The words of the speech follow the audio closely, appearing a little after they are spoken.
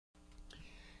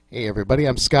Hey everybody,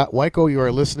 I'm Scott Wyko. You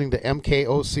are listening to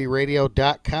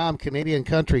MKOCRadio.com, Canadian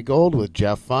Country Gold with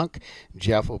Jeff Funk.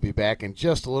 Jeff will be back in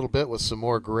just a little bit with some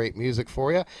more great music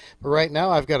for you. But right now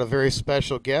I've got a very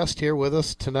special guest here with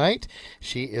us tonight.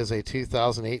 She is a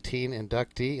 2018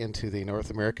 inductee into the North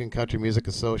American Country Music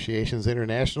Association's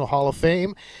International Hall of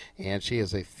Fame, and she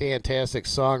is a fantastic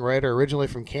songwriter, originally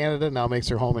from Canada, now makes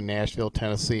her home in Nashville,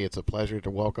 Tennessee. It's a pleasure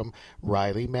to welcome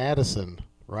RyLee Madison.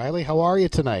 RyLee, how are you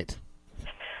tonight?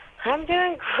 I'm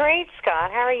doing great,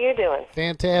 Scott. How are you doing?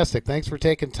 Fantastic. Thanks for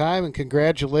taking time, and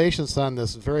congratulations on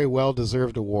this very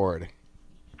well-deserved award.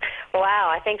 Wow,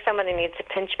 I think somebody needs to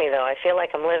pinch me, though. I feel like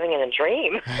I'm living in a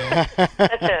dream.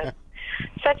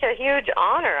 such a huge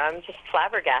honor. I'm just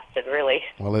flabbergasted, really.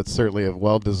 Well, it's certainly a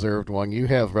well-deserved one. You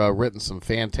have written some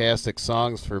fantastic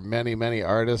songs for many, many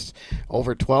artists.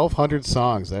 Over 1,200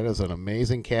 songs. That is an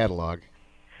amazing catalog.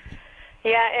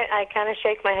 Yeah, I kind of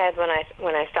shake my head when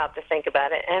I stop to think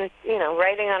about it, and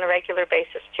writing on a regular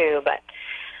basis too. But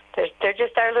they're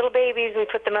just our little babies. We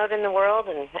put them out in the world,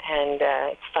 and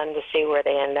it's fun to see where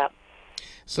they end up.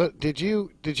 So, did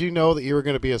you know that you were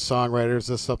going to be a songwriter? Is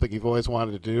this something you've always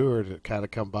wanted to do, or did it kind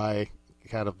of come by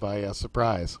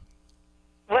surprise?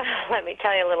 Well, let me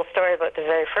tell you a little story about the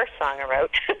very first song I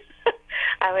wrote.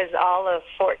 I was all of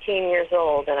 14 years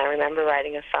old, and I remember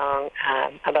writing a song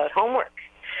about homework.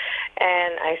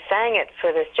 And I sang it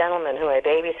for this gentleman who I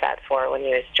babysat for when he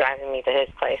was driving me to his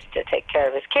place to take care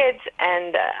of his kids.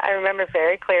 And I remember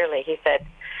very clearly, he said,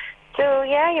 "So,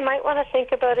 yeah, you might want to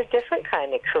think about a different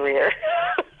kind of career."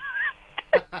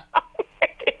 So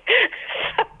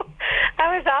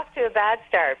I was off to a bad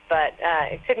start, but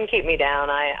it couldn't keep me down.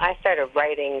 I started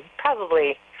writing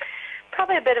probably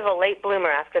a bit of a late bloomer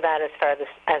after that as far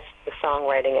as the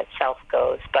songwriting itself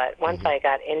goes. But once I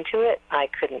got into it, I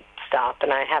couldn't stop,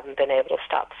 and I haven't been able to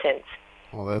stop since.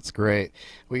 Well, that's great.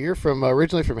 Well, you're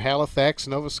originally from Halifax,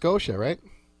 Nova Scotia, right?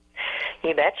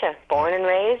 You betcha. Born and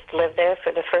raised, lived there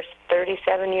for the first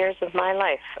 37 years of my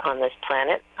life on this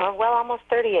planet. Well, almost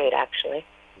 38, actually.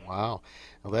 Wow.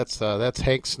 Well, that's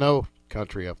Hank Snow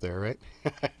country up there, right?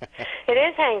 It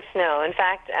is Hank Snow. In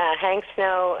fact, Hank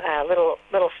Snow,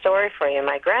 little story for you.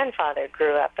 My grandfather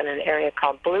grew up in an area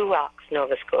called Blue Rocks,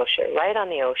 Nova Scotia, right on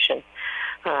the ocean.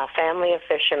 Family of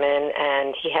fishermen,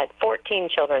 and he had 14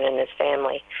 children in his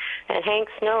family. And Hank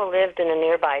Snow lived in a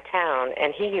nearby town,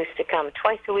 and he used to come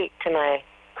twice a week to my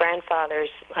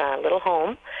grandfather's little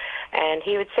home, and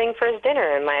he would sing for his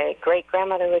dinner, and my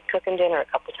great-grandmother would cook him dinner a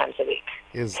couple times a week.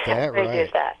 Is that How crazy right?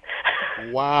 is that?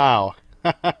 Wow.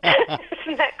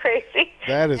 Isn't that crazy?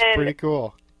 That is pretty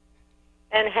cool.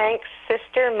 And Hank's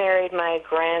sister married my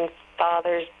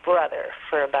grandfather's brother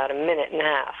for about a minute and a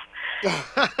half.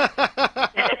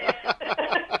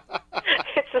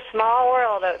 It's a small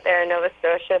world out there in Nova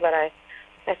Scotia, but I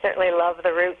certainly love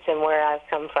the roots and where I've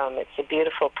come from. It's a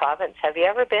beautiful province. Have you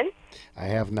ever been? I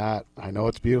have not. I know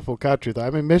it's beautiful country.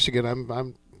 I'm in Michigan.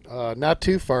 I'm not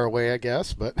too far away, I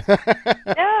guess, but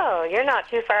No, you're not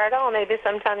too far at all. Maybe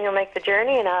sometime you'll make the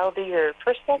journey, and I'll be your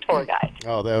personal tour guide.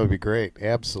 Oh, that would be great.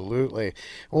 Absolutely.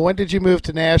 Well, when did you move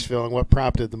to Nashville, and what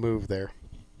prompted the move there?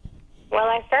 Well,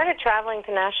 I started traveling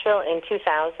to Nashville in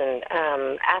 2000.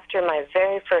 After my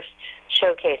very first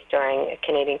showcase during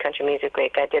Canadian Country Music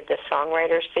Week, I did the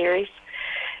Songwriters Series,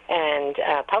 and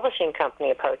a publishing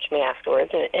company approached me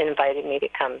afterwards and invited me to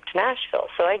come to Nashville.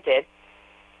 So I did,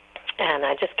 and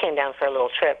I just came down for a little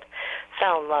trip,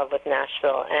 fell in love with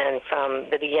Nashville, and from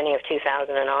the beginning of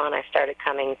 2000 and on, I started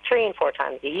coming 3 and 4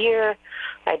 times a year.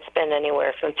 I'd spend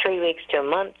anywhere from 3 weeks to a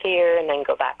month here, and then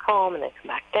go back home, and then come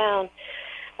back down.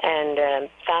 And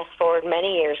fast forward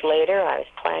many years later, I was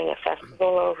playing a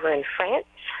festival over in France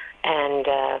and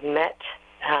met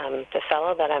the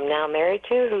fellow that I'm now married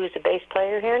to, who's a bass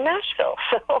player here in Nashville.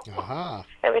 So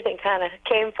everything kind of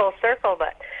came full circle.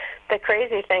 But the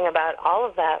crazy thing about all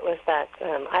of that was that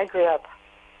I grew up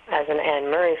as an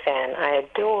Anne Murray fan. I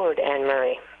adored Anne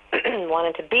Murray,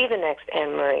 wanted to be the next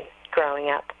Anne Murray growing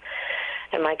up.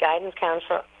 And my guidance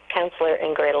counselor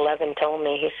in grade 11 told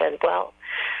me, he said, "Well,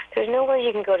 there's nowhere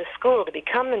you can go to school to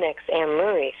become the next Anne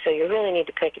Murray, so you really need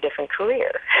to pick a different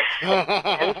career."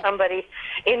 And somebody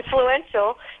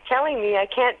influential telling me I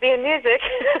can't be in music.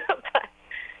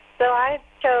 So I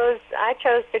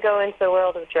chose to go into the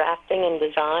world of drafting and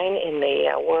design in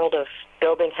the world of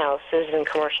building houses and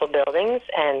commercial buildings.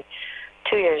 And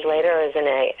 2 years later, I was in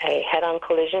a head-on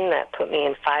collision that put me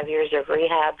in 5 years of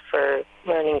rehab for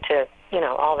learning to,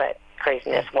 all that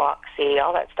craziness, walk, see,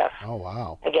 all that stuff. Oh,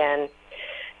 wow. Again.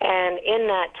 And in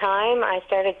that time, I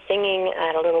started singing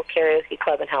at a little karaoke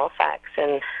club in Halifax,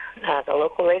 and the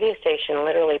local radio station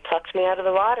literally plucked me out of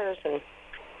the waters and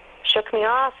shook me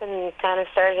off and kind of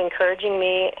started encouraging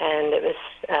me, and it was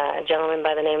a gentleman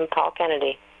by the name of Paul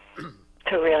Kennedy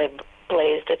who really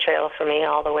blazed a trail for me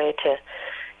all the way to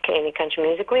Canadian Country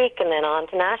Music Week and then on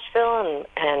to Nashville,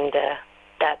 and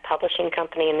that publishing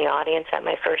company in the audience at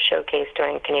my first showcase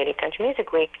during Canadian Country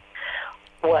Music Week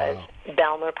was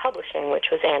Belmer Publishing,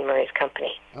 which was Anne Murray's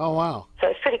company. Oh, wow. So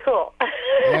it's pretty cool.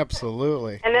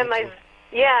 Absolutely. And then my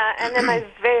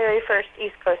very first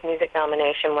East Coast Music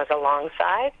nomination was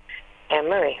alongside Anne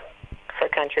Murray for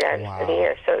Country Artist of the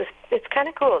Year. So it's kind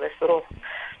of cool. This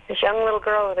young little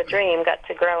girl with a dream got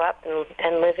to grow up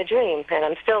and live a dream, and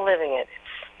I'm still living it. It's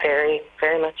very,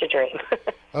 very much a dream.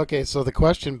 Okay, so the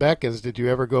question, Beck, is did you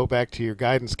ever go back to your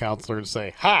guidance counselor and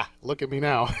say, "Ha, look at me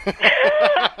now"?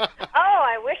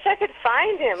 I wish I could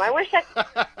find him. I wish I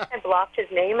blocked his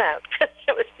name out because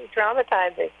it was too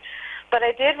traumatizing. But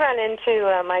I did run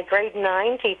into my grade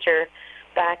 9 teacher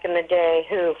back in the day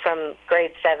who, from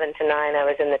grade 7 to 9, I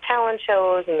was in the talent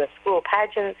shows and the school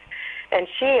pageants. And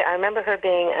I remember her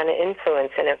being an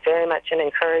influence and very much an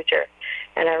encourager.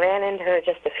 And I ran into her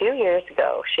just a few years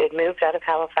ago. She had moved out of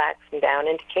Halifax and down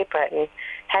into Cape Breton.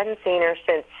 Hadn't seen her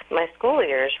since my school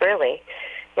years, really.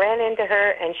 Ran into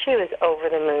her, and she was over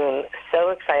the moon, so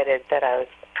excited that I was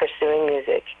pursuing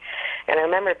music. And I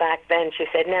remember back then she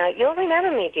said, "Now you'll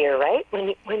remember me, dear, right?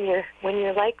 When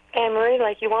you're like Anne Murray,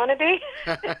 like you want to be."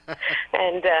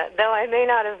 And though I may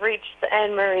not have reached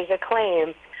Anne Murray's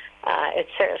acclaim,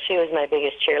 she was my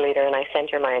biggest cheerleader, and I sent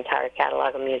her my entire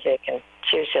catalog of music, and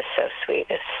she was just so sweet.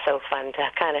 It's so fun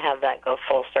to kind of have that go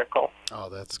full circle. Oh,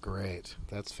 that's great.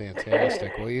 That's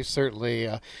fantastic. Well, you certainly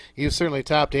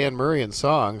topped Anne Murray in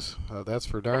songs. That's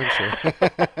for darn sure.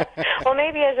 Well,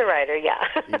 maybe as a writer, yeah.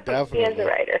 Definitely. As a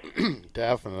writer.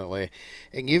 Definitely.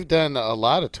 And you've done a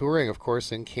lot of touring, of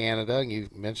course, in Canada. You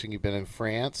mentioned you've been in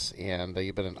France, and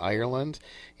you've been in Ireland,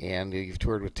 and you've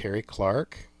toured with Terry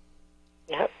Clark.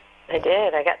 Yep. I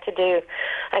did. I got to do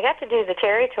the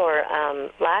Terry tour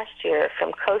last year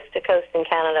from coast to coast in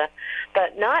Canada,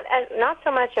 but not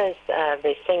so much as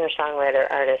the singer-songwriter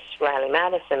artist RyLee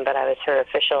Madison, but I was her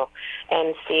official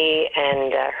MC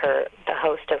and the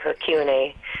host of her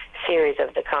Q&A series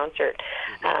of the concert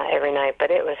every night.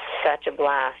 But it was such a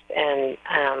blast, and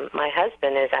my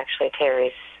husband is actually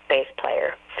Terry's bass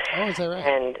player. Oh, is that right?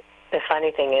 And the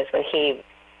funny thing is, when he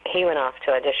went off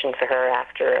to audition for her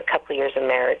after a couple of years of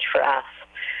marriage for us.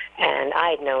 And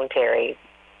I'd known Terry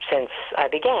since I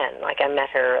began. Like, I met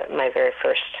her at my very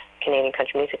first Canadian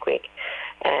Country Music Week.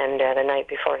 And the night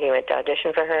before he went to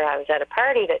audition for her, I was at a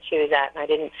party that she was at, and I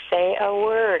didn't say a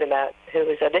word about who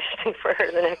was auditioning for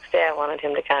her the next day. I wanted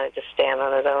him to kind of just stand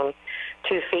on his own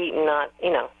 2 feet and not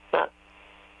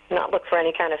look for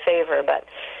any kind of favor. But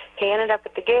he ended up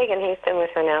at the gig, and he's been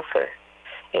with her now for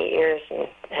 8 years,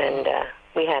 and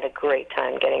we had a great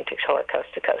time getting to tour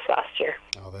coast to coast last year.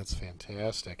 Oh, that's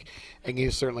fantastic. And you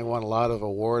certainly won a lot of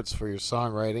awards for your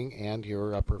songwriting and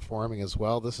your performing as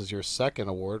well. This is your second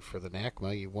award for the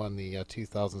NACMAI. You won the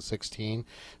 2016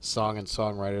 Song and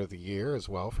Songwriter of the Year as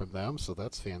well from them, so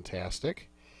that's fantastic.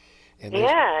 And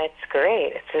yeah, it's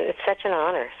great. It's such an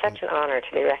honor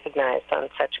to be recognized on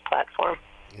such a platform.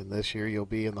 And this year you'll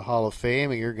be in the Hall of Fame,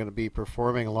 and you're going to be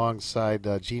performing alongside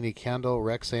Jeannie Kendall,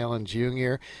 Rex Allen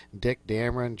Jr., Dick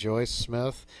Dameron, Joyce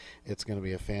Smith. It's going to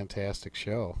be a fantastic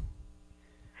show.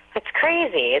 It's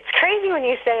crazy. It's crazy when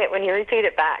you say it, when you repeat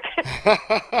it back.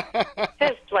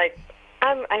 Just like,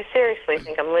 I seriously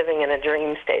think I'm living in a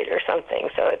dream state or something.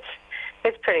 So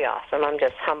it's pretty awesome. I'm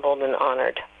just humbled and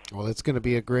honored. Well, it's going to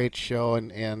be a great show,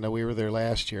 and we were there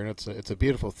last year, and it's a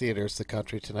beautiful theater. It's the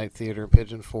Country Tonight Theater in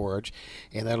Pigeon Forge,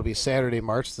 and that'll be Saturday,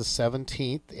 March the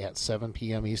 17th at 7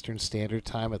 p.m. Eastern Standard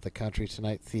Time at the Country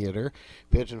Tonight Theater,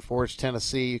 Pigeon Forge,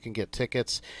 Tennessee. You can get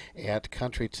tickets at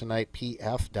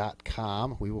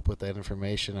countrytonightpf.com. We will put that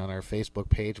information on our Facebook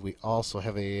page. We also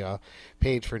have a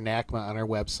page for NACMA on our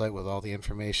website with all the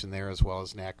information there, as well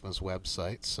as NACMA's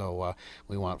website. So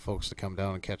we want folks to come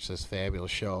down and catch this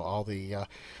fabulous show.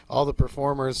 All the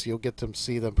performers, you'll get to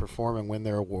see them perform and win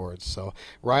their awards. So,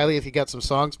 RyLee, if you got some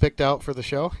songs picked out for the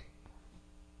show?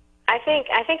 I think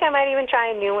I might even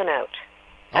try a new one out.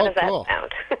 How does cool. that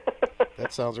sound?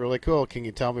 That sounds really cool. Can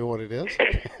you tell me what it is?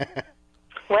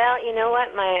 Well, you know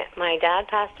what? My dad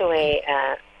passed away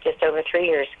just over 3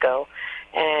 years ago,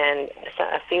 and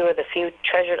a few of the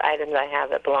treasured items I have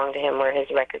that belong to him were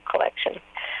his record collection.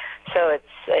 So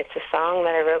it's a song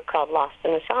that I wrote called Lost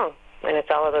in a Song. And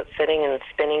it's all about sitting and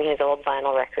spinning his old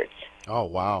vinyl records. Oh,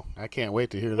 wow. I can't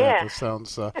wait to hear that. Yeah.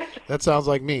 That sounds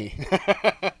like me.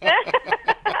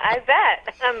 I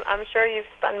bet. I'm sure you've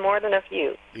spun more than a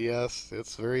few. Yes,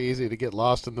 it's very easy to get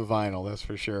lost in the vinyl. That's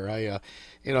for sure.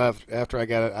 After I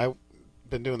got it, I've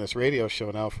been doing this radio show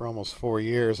now for almost 4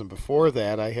 years, and before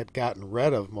that, I had gotten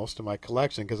rid of most of my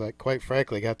collection because I, quite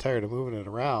frankly, got tired of moving it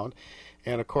around.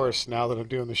 And of course, now that I'm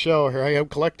doing the show, here I am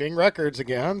collecting records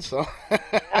again. So.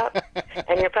 Yep.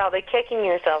 And you're probably kicking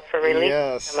yourself for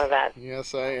releasing some of that.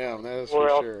 Yes, I am. That is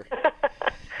world. for sure.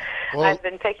 Well, I've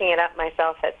been picking it up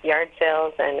myself at yard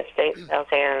sales and estate sales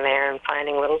here and there, and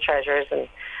finding little treasures, and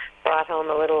brought home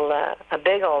a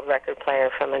big old record player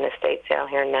from an estate sale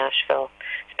here in Nashville.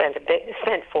 Spent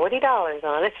 $40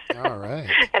 on it. All right.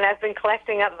 And I've been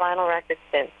collecting up vinyl records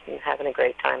since and having a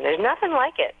great time. There's nothing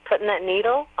like it. Putting that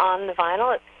needle on the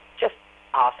vinyl, it's just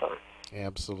awesome.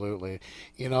 Absolutely.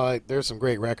 There's some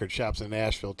great record shops in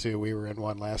Nashville too. We were in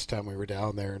one last time we were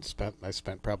down there, and I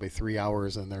spent probably 3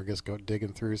 hours in there just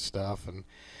digging through stuff, and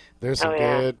there's some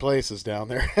good places down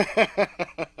there.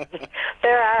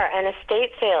 There are, and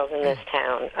estate sales in this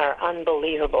town are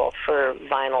unbelievable for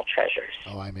vinyl treasures.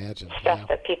 Oh, I imagine. Stuff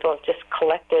that people have just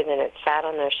collected, and it's sat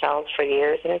on their shelves for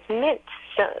years, and it's mint.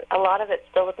 So a lot of it's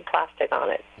still with the plastic on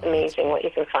it. It's amazing what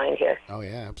you can find here. Oh,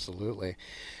 yeah, absolutely.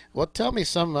 Well, tell me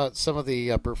some of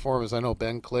the performers. I know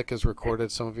Ben Click has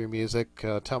recorded some of your music.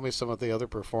 Tell me some of the other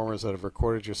performers that have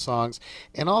recorded your songs,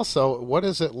 and also, what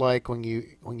is it like when you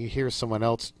hear someone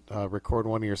else record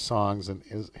one of your songs? And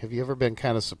have you ever been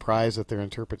kind of surprised at their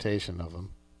interpretation of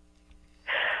them?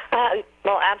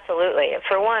 Well, absolutely.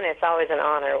 For one, it's always an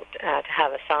honor to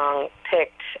have a song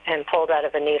picked and pulled out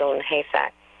of a needle in a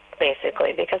haystack,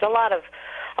 basically, because a lot of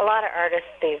artists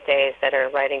these days that are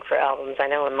writing for albums, I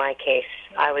know in my case,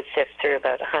 I would sift through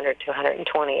about 100 to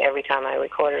 120 every time I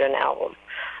recorded an album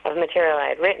of material I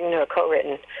had written or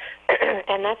co-written.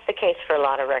 And that's the case for a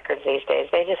lot of records these days.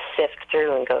 They just sift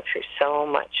through and go through so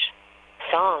much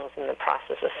songs in the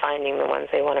process of finding the ones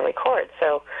they want to record.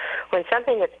 So when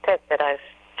something gets picked that I've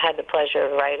had the pleasure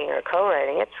of writing or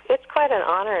co-writing, it's quite an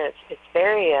honor. It's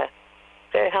very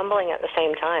humbling at the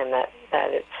same time that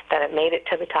it made it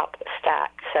to the top of the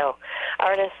stack. So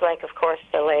artists like, of course,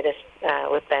 the latest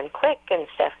with Ben Click and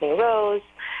Stephanie Rose,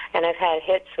 and I've had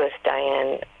hits with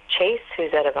Diane Chase,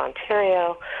 who's out of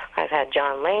Ontario. I've had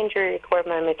John Landry record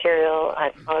my material.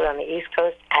 I've out on the East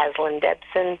Coast, Aslan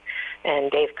Debson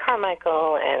and Dave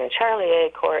Carmichael and Charlie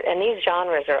Acorn, and these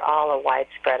genres are all a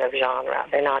widespread of genre.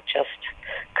 They're not just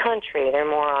country. They're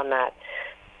more on that.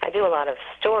 I do a lot of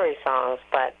story songs,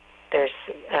 but there's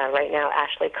right now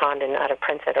Ashley Condon out of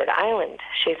Prince Edward Island.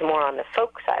 She's more on the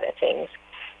folk side of things,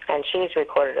 and she's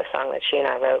recorded a song that she and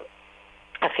I wrote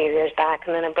a few years back.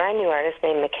 And then a brand new artist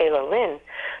named Michaela Lynn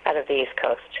out of the East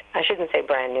Coast. I shouldn't say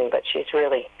brand new, but she's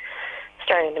really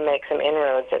starting to make some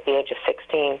inroads at the age of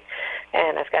 16.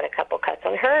 And I've got a couple cuts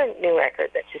on her new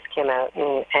record that just came out,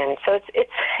 and so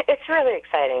it's really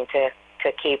exciting to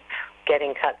keep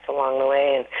getting cuts along the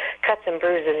way, and cuts and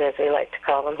bruises, as we like to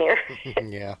call them here.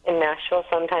 Yeah. In Nashville,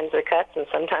 sometimes they're cuts and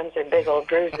sometimes they're big old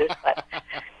bruises. But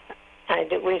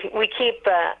we keep.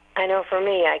 I know for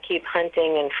me, I keep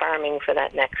hunting and farming for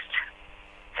that next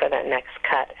cut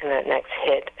and that next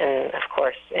hit. And of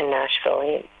course, in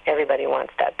Nashville, everybody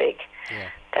wants that big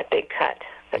cut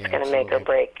that's going to make or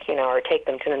break, or take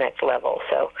them to the next level.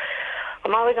 So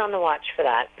I'm always on the watch for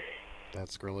that.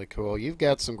 That's really cool. You've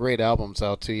got some great albums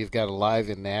out, too. You've got a Live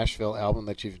in Nashville album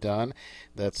that you've done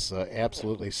that's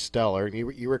absolutely stellar. And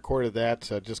you recorded that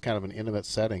just kind of an intimate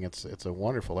setting. It's a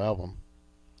wonderful album.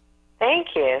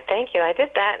 Thank you. I did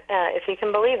that, if you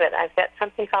can believe it. I've got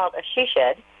something called a she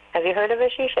shed. Have you heard of a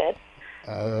she shed?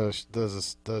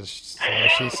 Does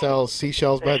she sell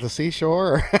seashells by the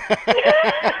seashore?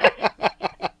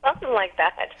 Something like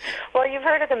that. Well, you've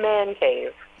heard of the man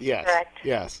cave, yes, correct?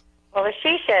 Yes. Well, the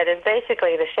she shed is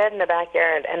basically the shed in the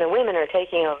backyard, and the women are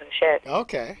taking over the shed.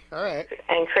 Okay, all right.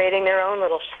 And creating their own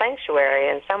little sanctuary.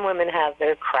 And some women have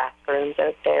their craft rooms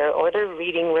out there, or their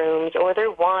reading rooms, or their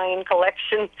wine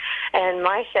collection. And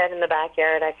my shed in the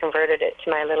backyard, I converted it to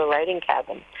my little writing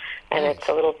cabin. And nice. It's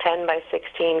a little 10 by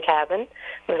 16 cabin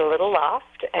with a little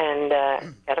loft, and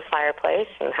got a fireplace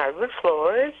and hardwood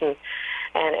floors and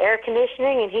air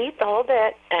conditioning and heat, the whole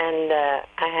bit. And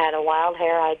I had a wild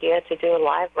hair idea to do a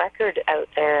live record out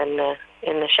there in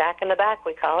the shack in the back,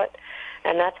 we call it.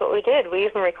 And that's what we did. We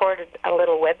even recorded a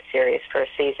little web series for a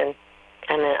season.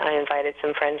 And then I invited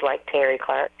some friends like Terry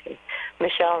Clark and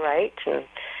Michelle Wright,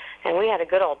 and we had a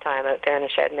good old time out there in the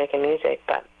shed making music.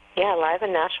 But yeah, Live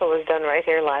in Nashville was done right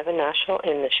here, Live in Nashville,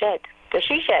 in the shed. The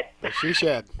she shed. The she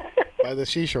shed. By the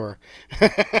seashore.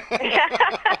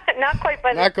 Not quite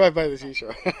by the Not quite by the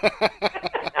seashore.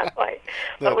 Not quite.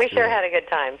 But we sure had a good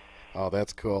time. Oh,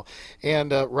 that's cool.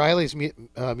 And RyLee's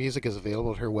music is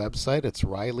available at her website. It's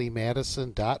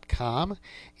RyleeMadison.com.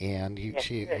 And Yes,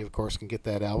 she, it is. of course, can get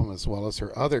that album as well as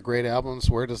her other great albums,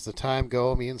 Where Does the Time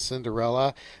Go, Me and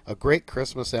Cinderella, a great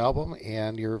Christmas album,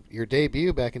 and your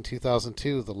debut back in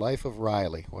 2002, The Life of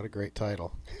RyLee. What a great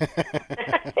title.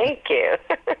 Thank you.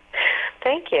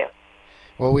 Thank you.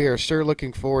 Well, we are sure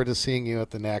looking forward to seeing you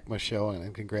at the NACMA show,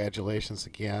 and congratulations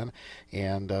again.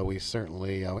 And we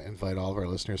certainly invite all of our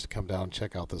listeners to come down and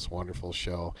check out this wonderful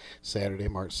show Saturday,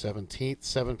 March 17th,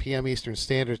 7 p.m. Eastern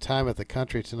Standard Time at the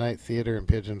Country Tonight Theater in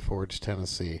Pigeon Forge,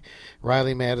 Tennessee.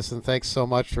 RyLee Madison, thanks so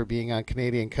much for being on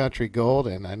Canadian Country Gold,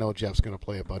 and I know Jeff's going to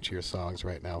play a bunch of your songs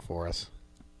right now for us.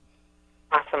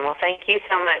 Awesome. Well, thank you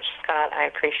so much, Scott. I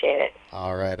appreciate it.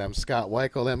 All right, I'm Scott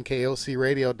Weichel,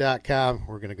 MKOCRadio.com.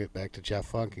 We're going to get back to Jeff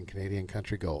Funk and Canadian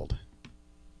Country Gold.